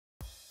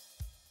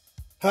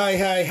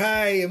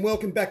Hey, and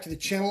welcome back to the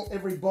channel,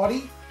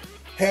 everybody.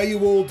 How you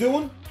all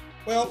doing?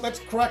 Well, let's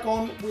crack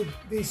on with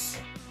this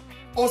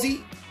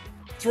Aussie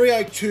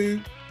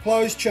 302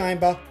 closed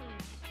chamber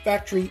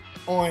factory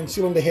iron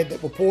cylinder head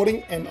that we're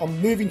porting, and I'm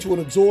moving to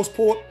an exhaust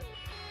port,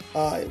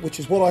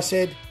 which is what I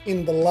said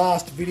in the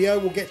last video.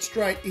 We'll get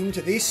straight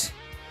into this.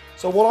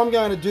 So what I'm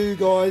going to do,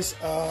 guys,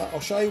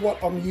 I'll show you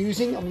what I'm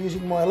using. I'm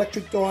using my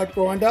electric die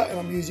grinder, and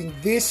I'm using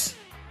this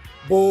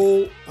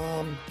ball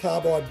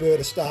carbide burr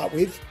to start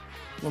with.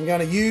 I'm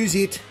going to use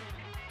it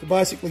to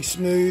basically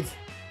smooth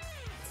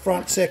the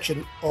front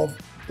section of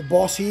the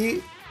boss here,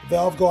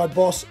 valve guide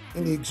boss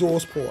in the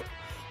exhaust port.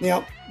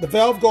 Now, the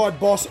valve guide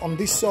boss on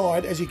this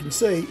side, as you can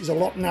see, is a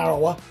lot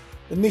narrower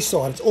than this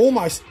side. It's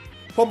almost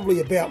probably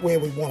about where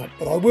we want it,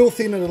 but I will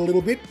thin it a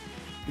little bit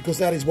because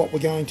that is what we're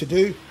going to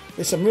do.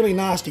 There's some really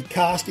nasty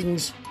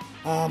castings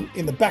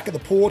in the back of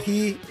the port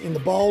here, in the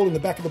bowl, in the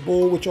back of the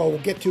ball, which I will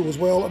get to as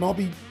well, and I'll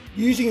be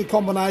using a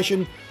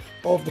combination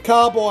of the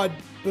carbide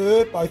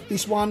burr, both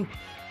this one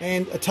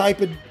and a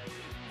tapered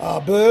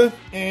burr,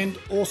 and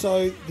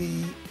also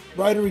the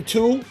rotary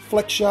tool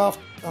flex shaft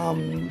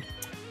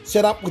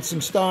set up with some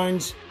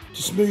stones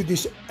to smooth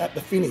this at the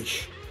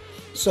finish.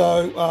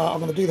 So I'm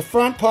going to do the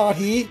front part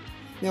here.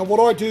 Now what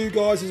I do,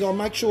 guys, is I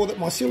make sure that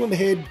my cylinder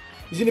head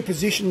is in a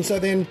position so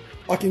then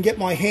I can get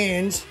my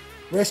hands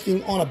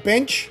resting on a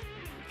bench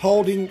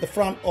holding the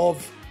front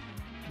of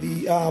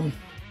the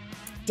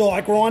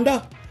die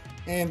grinder,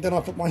 and then I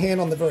put my hand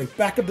on the very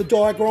back of the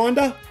die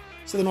grinder,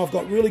 so then I've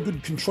got really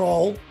good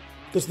control,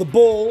 because the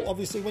ball,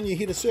 obviously when you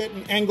hit a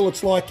certain angle,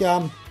 it's like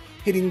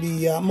hitting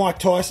the Mike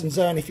Tyson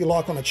zone, if you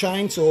like, on a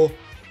chainsaw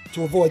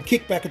to avoid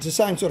kickback. It's the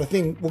same sort of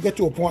thing. We'll get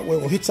to a point where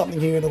we'll hit something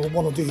here and it'll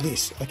want to do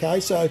this, okay?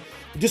 So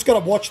you just got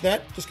to watch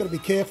that, just got to be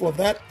careful of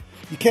that.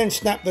 You can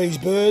snap these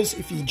burrs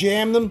if you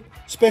jam them,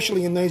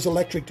 especially in these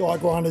electric die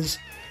grinders.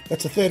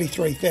 That's a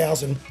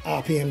 33,000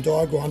 RPM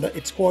die grinder.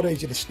 It's quite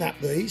easy to snap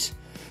these.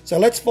 So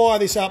let's fire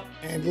this up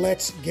and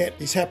let's get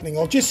this happening.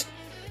 I'll just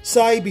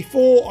say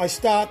before I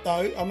start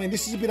though, I mean,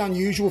 this is a bit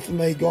unusual for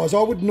me, guys.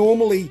 I would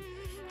normally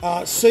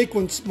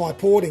sequence my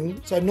porting.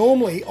 So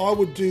normally I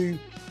would do,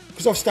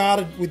 because I've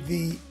started with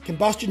the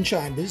combustion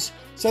chambers,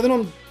 so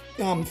then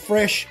I'm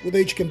fresh with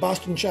each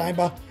combustion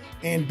chamber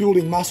and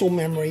building muscle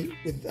memory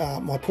with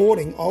my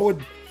porting. I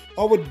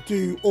would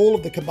do all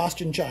of the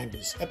combustion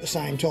chambers at the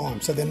same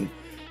time. So then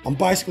I'm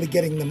basically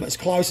getting them as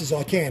close as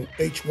I can,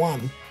 each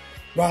one,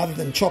 rather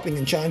than chopping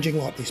and changing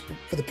like this. But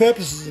for the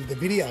purposes of the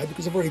video,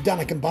 because I've already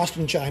done a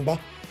combustion chamber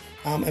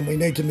and we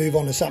need to move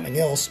on to something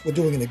else, we're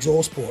doing an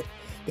exhaust port.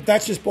 But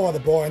that's just by the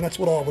by, and that's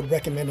what I would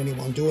recommend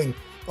anyone doing.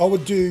 I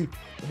would do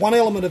one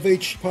element of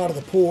each part of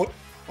the port.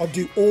 I'd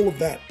do all of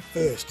that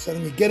first. So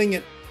then you're getting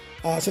it,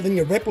 so then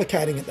you're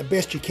replicating it the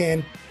best you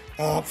can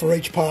for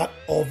each part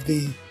of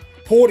the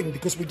porting,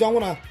 because we don't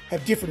want to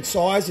have different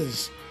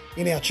sizes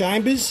in our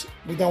chambers.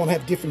 We don't want to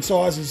have different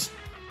sizes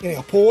in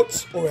our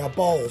ports or our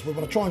bowls. We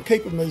want to try and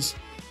keep them as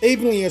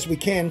evenly as we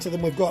can, so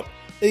then we've got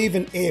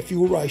even air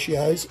fuel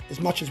ratios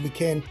as much as we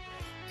can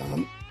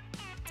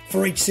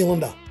for each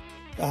cylinder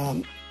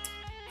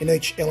in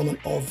each element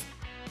of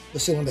the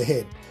cylinder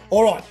head.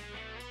 All right,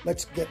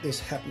 let's get this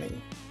happening.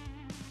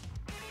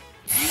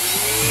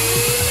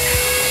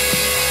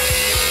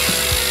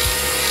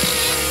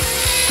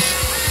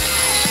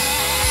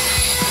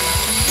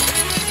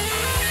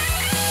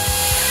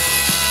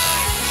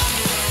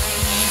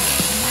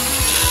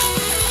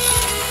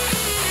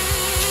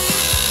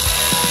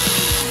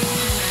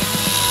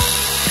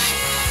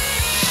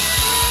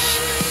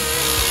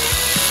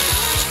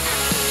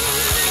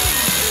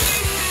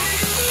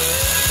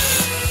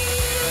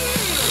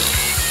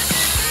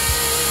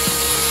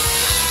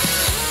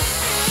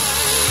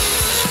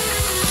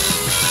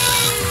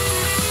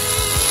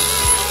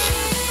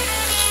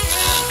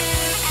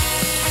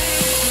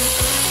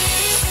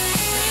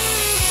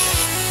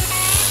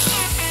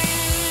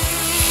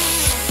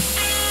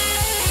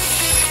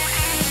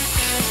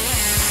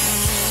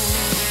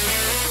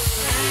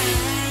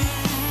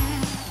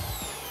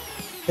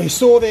 You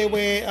saw there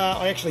where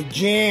I actually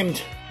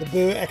jammed the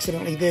burr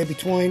accidentally there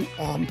between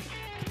the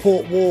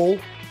port wall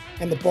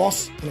and the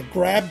boss, and it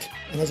grabbed,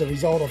 and as a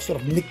result I've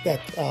sort of nicked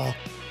that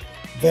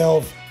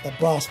valve, that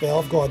brass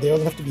valve guide there. I'm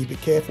going to have to be a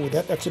bit careful with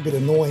that. That's a bit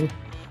annoying.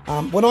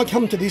 When I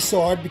come to this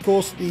side,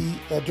 because the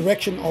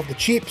direction of the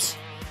chips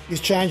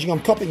is changing,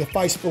 I'm copping a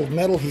face full of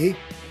metal here,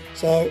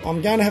 so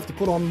I'm going to have to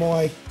put on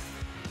my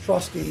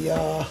trusty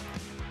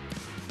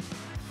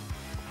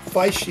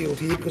face shield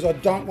here, because I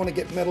don't want to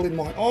get metal in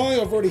my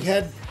eye. I've already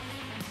had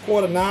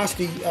quite a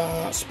nasty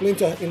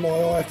splinter in my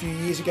eye a few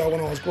years ago when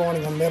I was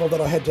grinding on metal that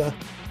I had to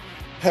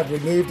have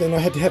removed, and I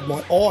had to have my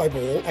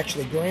eyeball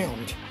actually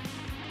ground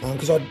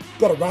because I'd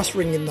got a rust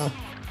ring in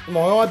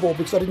my eyeball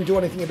because I didn't do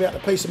anything about the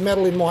piece of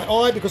metal in my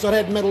eye, because I'd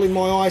had metal in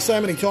my eye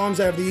so many times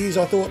over the years.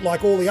 I thought,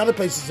 like all the other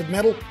pieces of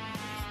metal,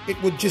 it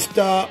would just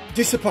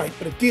dissipate,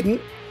 but it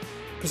didn't,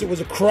 because it was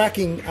a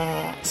cracking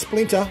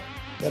splinter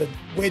that had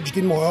wedged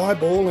in my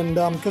eyeball, and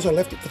because I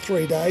left it for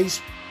 3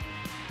 days,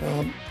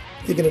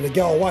 thinking it'd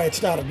go away, it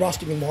started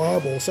rusting in my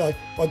eyeball. So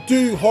I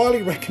do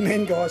highly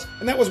recommend, guys,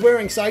 and that was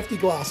wearing safety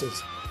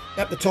glasses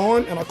at the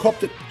time, and I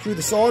copped it through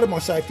the side of my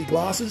safety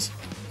glasses.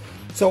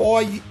 So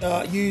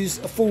I use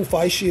a full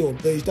face shield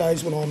these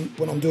days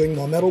when I'm doing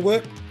my metal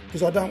work,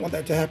 because I don't want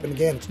that to happen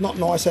again. It's not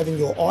nice having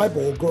your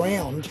eyeball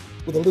ground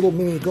with a little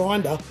mini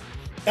grinder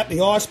at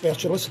the eye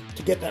specialist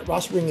to get that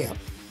rust ring out.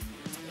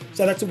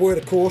 So that's a word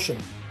of caution,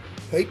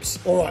 peeps.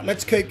 All right,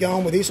 let's keep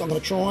going with this. I'm going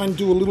to try and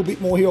do a little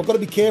bit more here. I've got to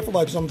be careful though,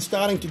 because I'm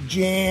starting to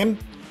jam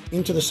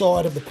into the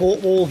side of the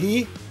port wall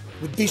here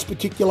with this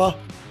particular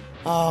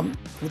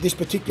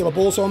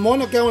ball. So I might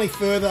not go any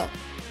further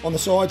on the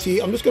sides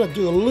here. I'm just going to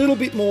do a little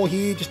bit more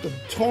here, just a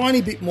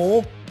tiny bit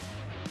more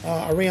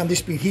around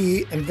this bit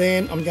here, and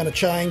then I'm going to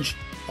change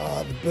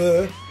the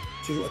burr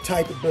to a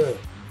tapered burr.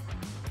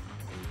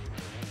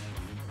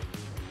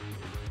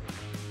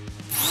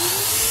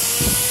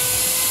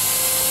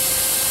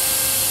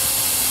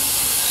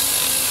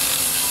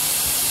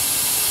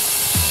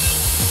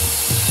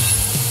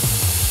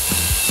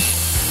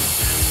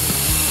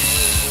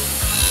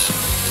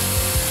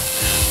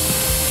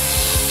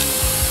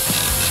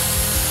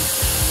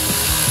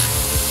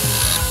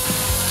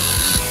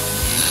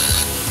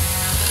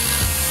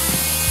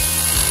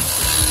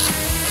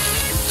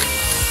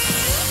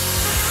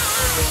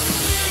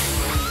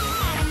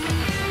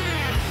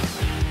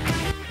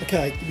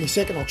 Okay, give me a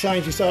second, I'll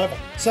change this over.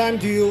 Same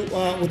deal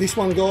with this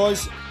one,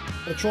 guys.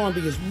 I'll try and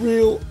be as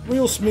real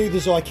smooth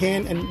as I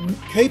can, and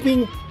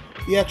keeping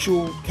the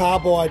actual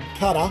carbide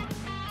cutter,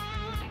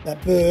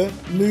 that burr,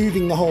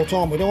 moving the whole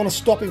time. We don't want to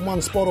stop in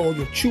one spot, or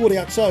you'll chew it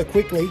out so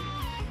quickly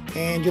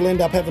and you'll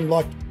end up having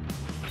like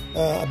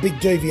a big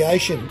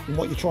deviation in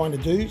what you're trying to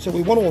do. So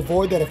we want to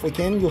avoid that if we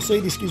can. You'll see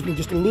this gives me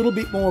just a little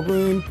bit more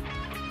room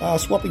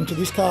swapping to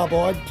this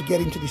carbide to get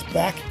into this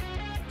back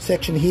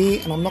section here,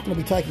 and I'm not going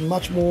to be taking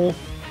much more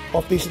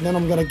off this, and then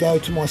I'm going to go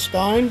to my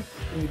stone.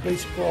 And you'd be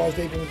surprised,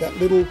 even with that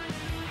little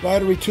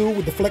rotary tool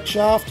with the flex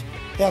shaft,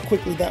 how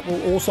quickly that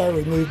will also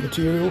remove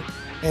material.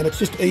 And it's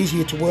just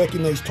easier to work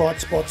in these tight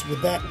spots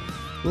with that,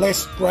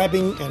 less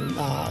grabbing and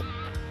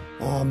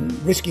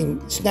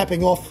risking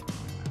snapping off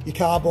your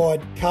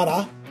carbide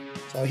cutter.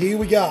 So here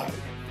we go.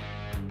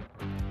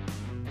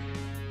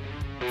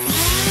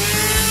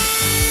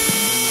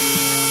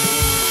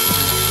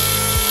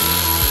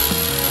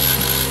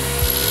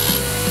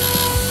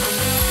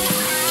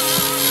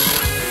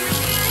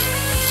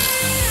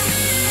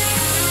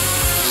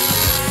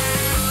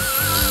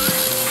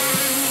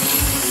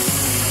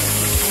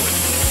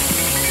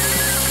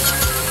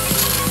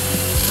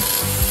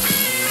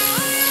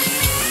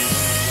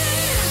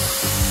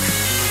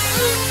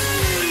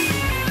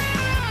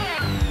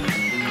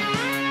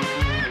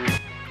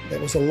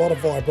 A lot of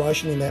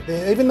vibration in that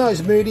there. Even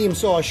those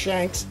medium-sized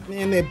shanks,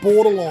 man, they're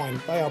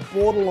borderline. They are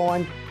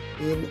borderline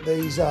in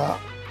these high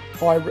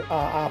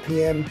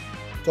RPM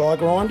die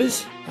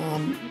grinders.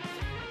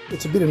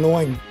 It's a bit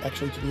annoying,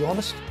 actually, to be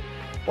honest.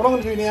 What I'm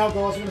going to do now,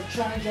 guys, I'm going to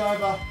change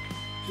over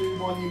to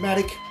my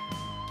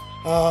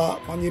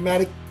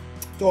pneumatic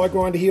die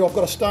grinder here. I've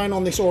got a stone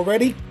on this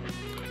already,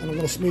 and I'm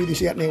going to smooth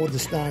this out now with the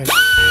stone.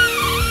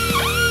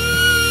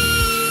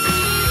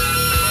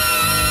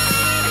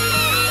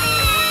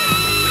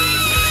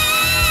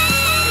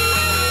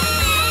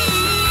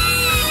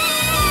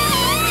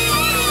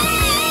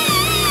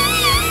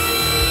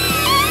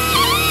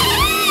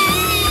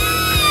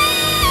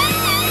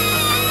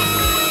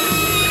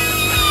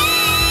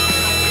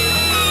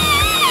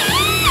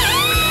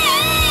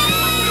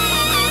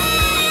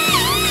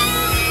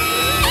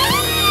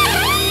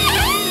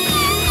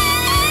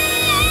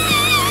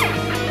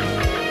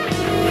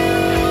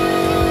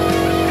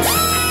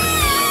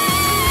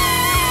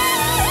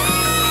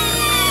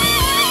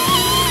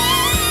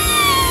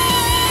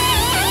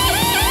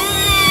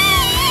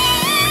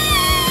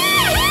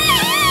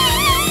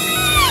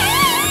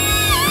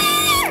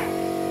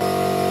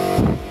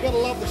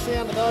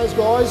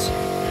 Guys,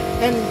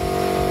 and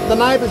the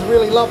neighbours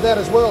really love that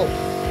as well.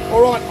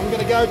 Alright, I'm going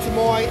to go to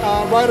my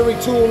rotary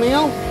tool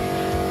now,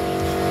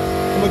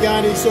 and we're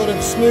going to sort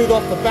of smooth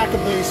off the back of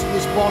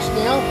this boss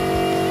now.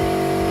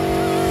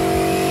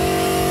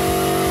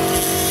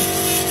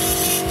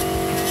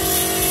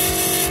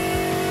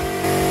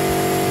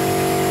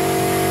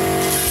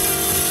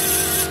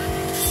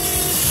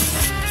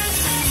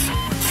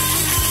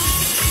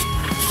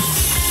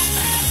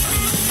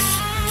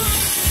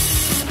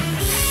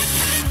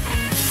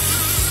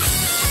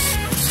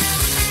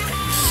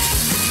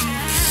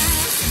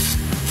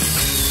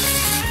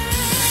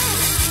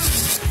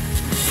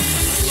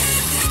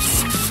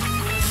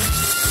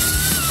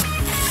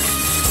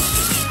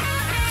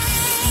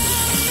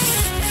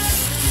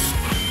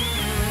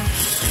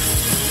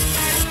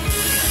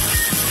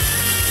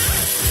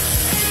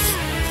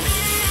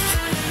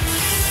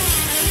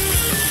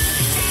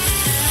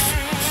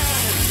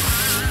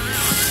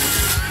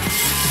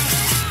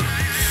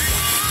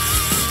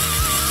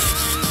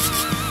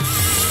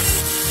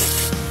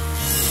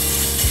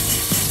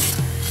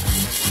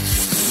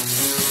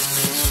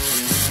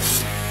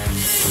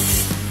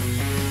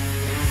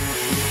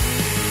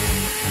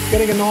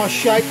 getting a nice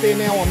shape there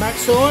now on that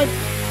side.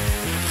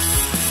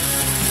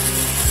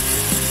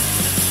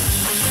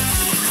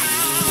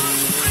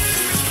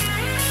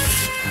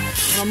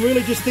 And I'm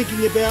really just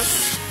thinking about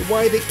the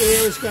way the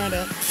air is going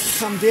to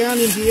come down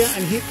in here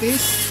and hit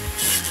this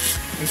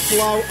and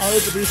flow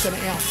over this and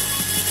out.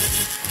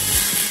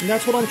 And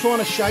that's what I'm trying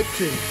to shape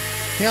to.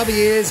 How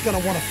the air is going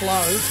to want to flow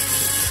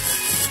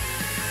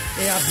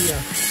out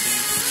here.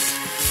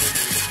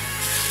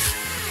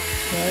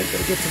 Okay,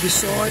 got to get to this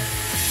side.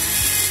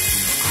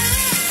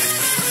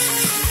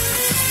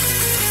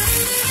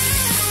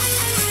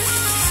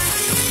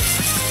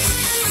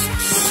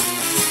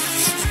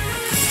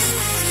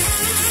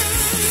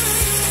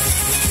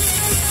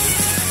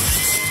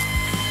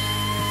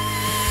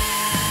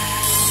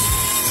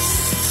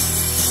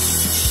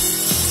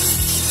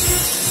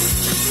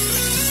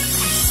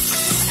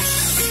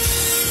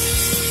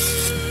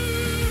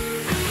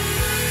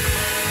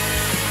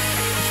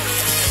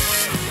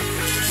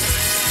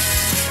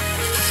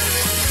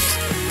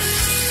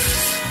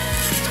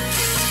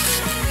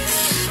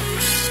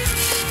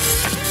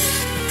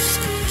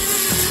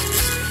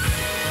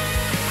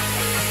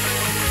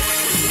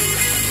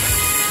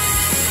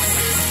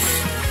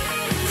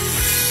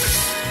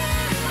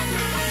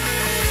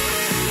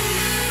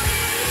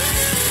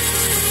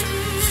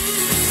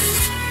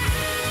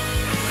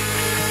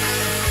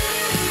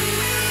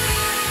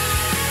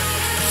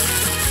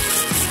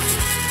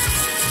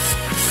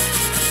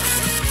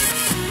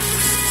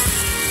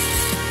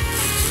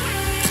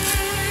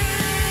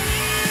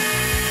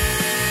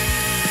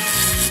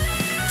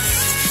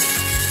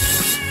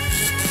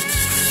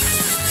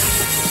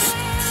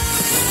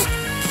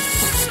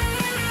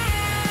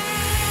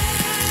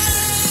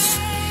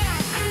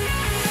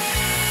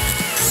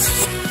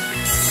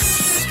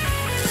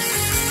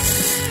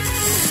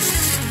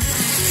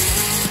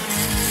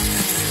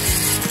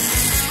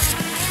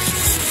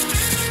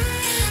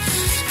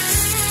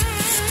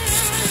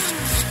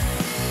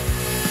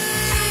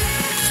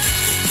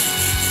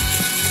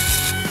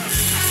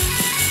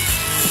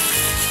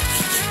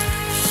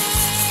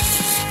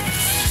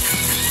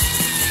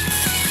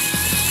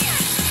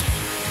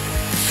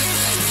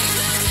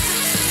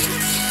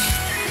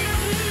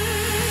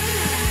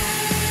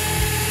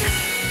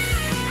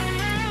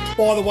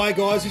 By the way,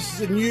 guys, this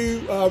is a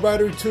new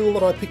rotary tool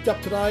that I picked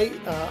up today.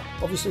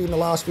 Obviously, in the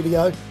last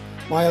video,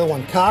 my other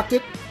one carked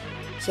it.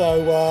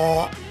 So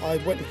I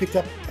went and picked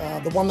up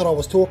the one that I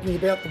was talking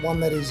about, the one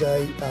that is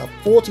a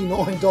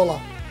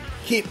 $49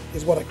 kit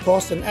is what it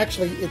cost. And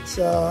actually, it's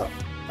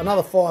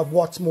another 5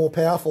 watts more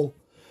powerful,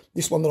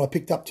 this one that I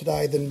picked up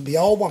today, than the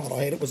old one that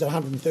I had. It was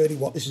 130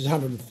 watt. This is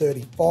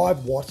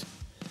 135 watt.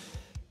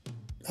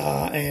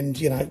 And,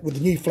 you know, with the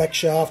new flex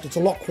shaft, it's a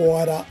lot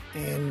quieter,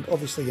 and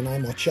obviously, you know,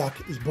 my chuck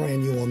is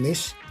brand new on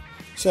this.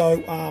 So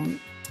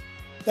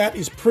that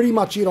is pretty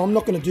much it. I'm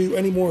not going to do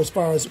any more as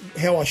far as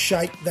how I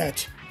shape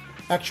that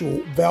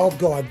actual valve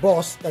guide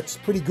boss. That's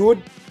pretty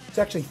good. It's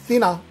actually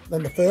thinner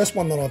than the first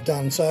one that I've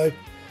done. So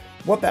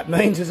what that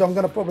means is I'm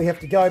going to probably have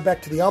to go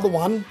back to the other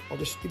one. I'll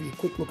just give you a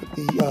quick look at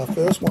the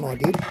first one I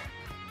did.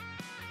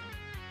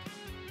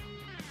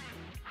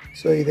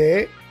 See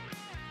there,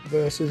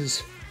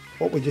 versus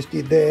what we just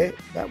did there.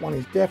 That one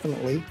is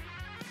definitely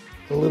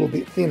a little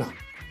bit thinner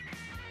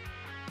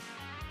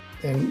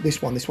than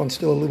this one. This one's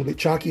still a little bit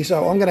chunky,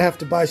 so I'm going to have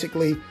to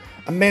basically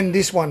amend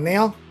this one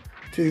now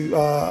to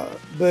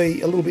be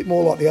a little bit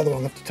more like the other one.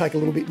 I have to take a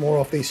little bit more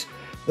off this.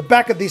 The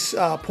back of this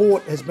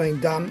port has been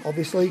done,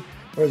 obviously,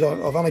 whereas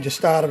I've only just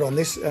started on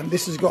this, and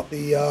this has got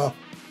the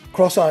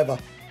crossover.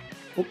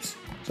 Oops,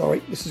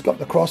 sorry. This has got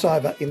the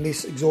crossover in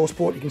this exhaust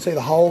port. You can see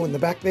the hole in the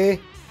back there.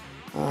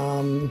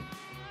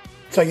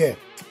 So yeah.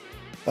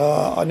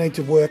 I need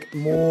to work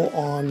more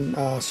on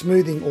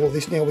smoothing all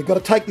this. Now we've got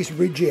to take this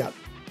ridge out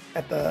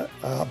at the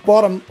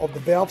bottom of the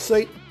valve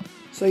seat.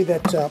 See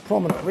that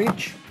prominent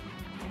ridge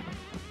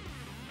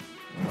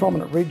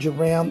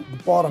around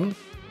the bottom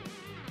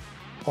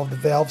of the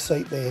valve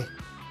seat there.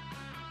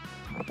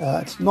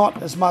 It's not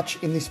as much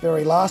in this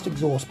very last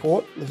exhaust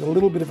port. There's a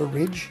little bit of a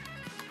ridge.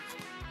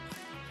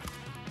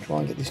 Try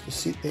and get this to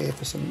sit there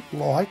for some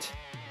light.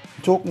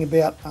 I'm talking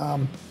about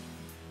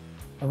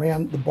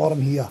around the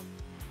bottom here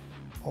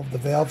of the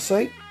valve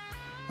seat.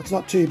 It's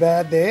not too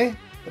bad there,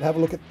 but have a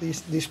look at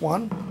this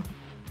one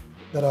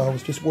that I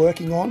was just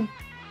working on.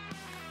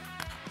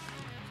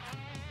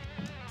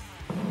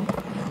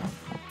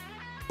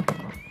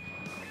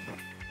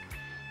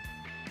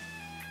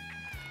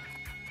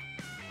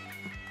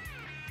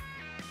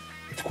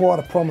 It's quite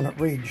a prominent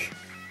ridge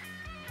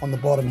on the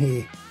bottom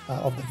here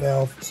of the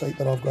valve seat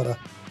that I've got to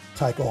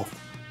take off.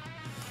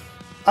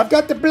 I've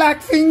got the black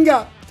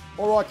finger.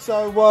 All right,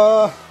 so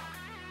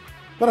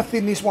I'm going to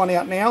thin this one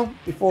out now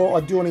before I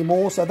do any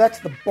more. So that's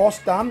the boss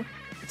done.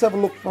 Let's have a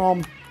look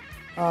from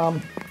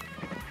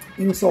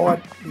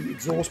inside the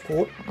exhaust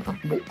port.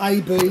 We'll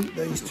A-B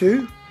these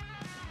two.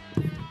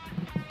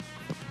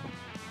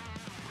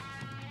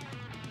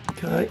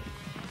 Okay,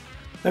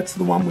 that's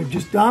the one we've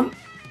just done.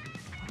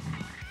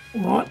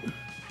 All right,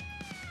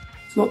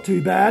 it's not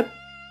too bad.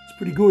 It's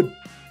pretty good.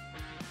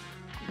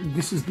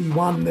 This is the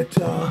one that,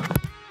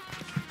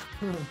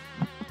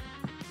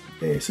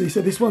 yeah, see,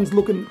 so this one's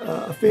looking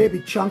a fair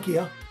bit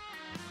chunkier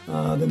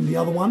than the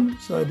other one.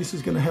 So this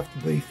is going to have to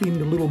be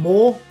thinned a little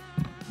more.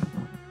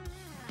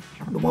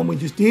 The one we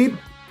just did.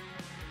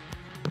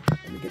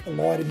 Let me get the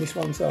light in this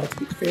one so it's a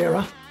bit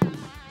fairer.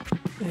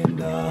 And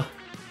yeah,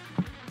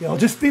 I'll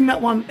just thin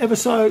that one ever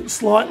so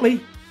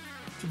slightly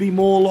to be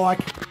more like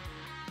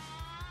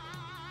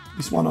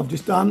this one I've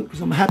just done,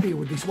 because I'm happier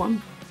with this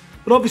one.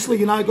 But obviously,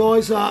 you know,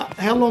 guys,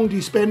 how long do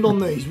you spend on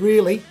these?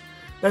 Really,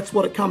 that's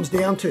what it comes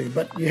down to.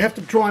 But you have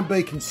to try and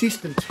be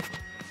consistent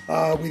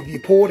with your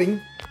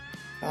porting,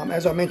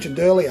 as I mentioned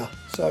earlier.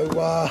 So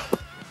I'm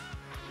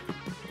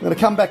going to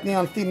come back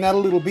now and thin that a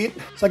little bit.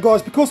 So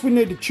guys, because we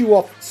need to chew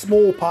off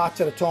small parts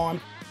at a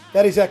time,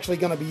 that is actually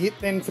going to be it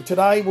then for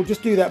today. We'll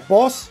just do that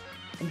boss,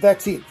 and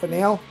that's it for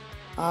now.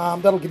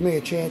 That'll give me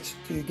a chance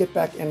to get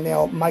back and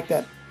now make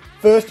that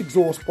first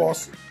exhaust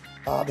boss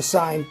the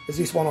same as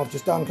this one I've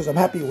just done, because I'm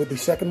happy with the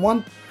second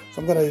one.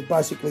 So I'm going to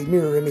basically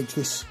mirror image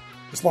this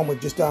one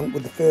we've just done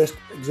with the first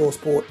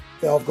exhaust port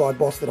valve guide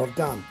boss that I've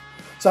done.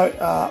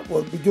 So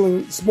we'll be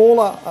doing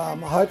smaller,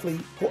 hopefully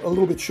a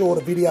little bit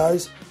shorter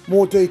videos,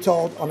 more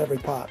detailed on every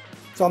part.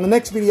 So on the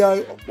next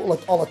video,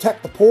 I'll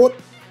attack the port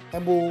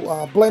and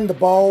we'll blend the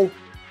bowl.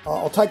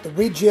 I'll take the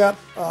ridge out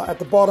at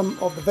the bottom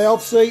of the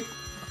valve seat.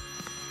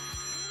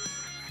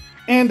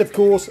 And of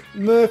course,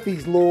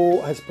 Murphy's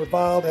Law has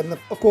prevailed, and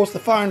of course the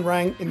phone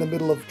rang in the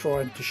middle of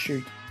trying to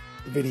shoot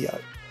the video.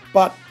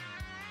 But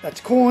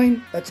that's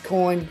coin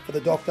for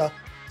the doctor,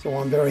 so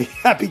I'm very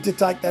happy to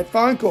take that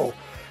phone call.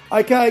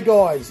 Okay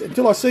guys,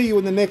 until I see you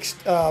in the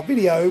next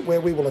video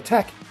where we will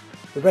attack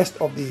the rest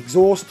of the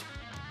exhaust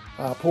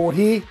port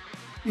here,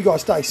 you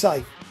guys stay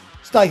safe,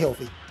 stay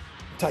healthy,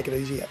 and take it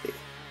easy out there.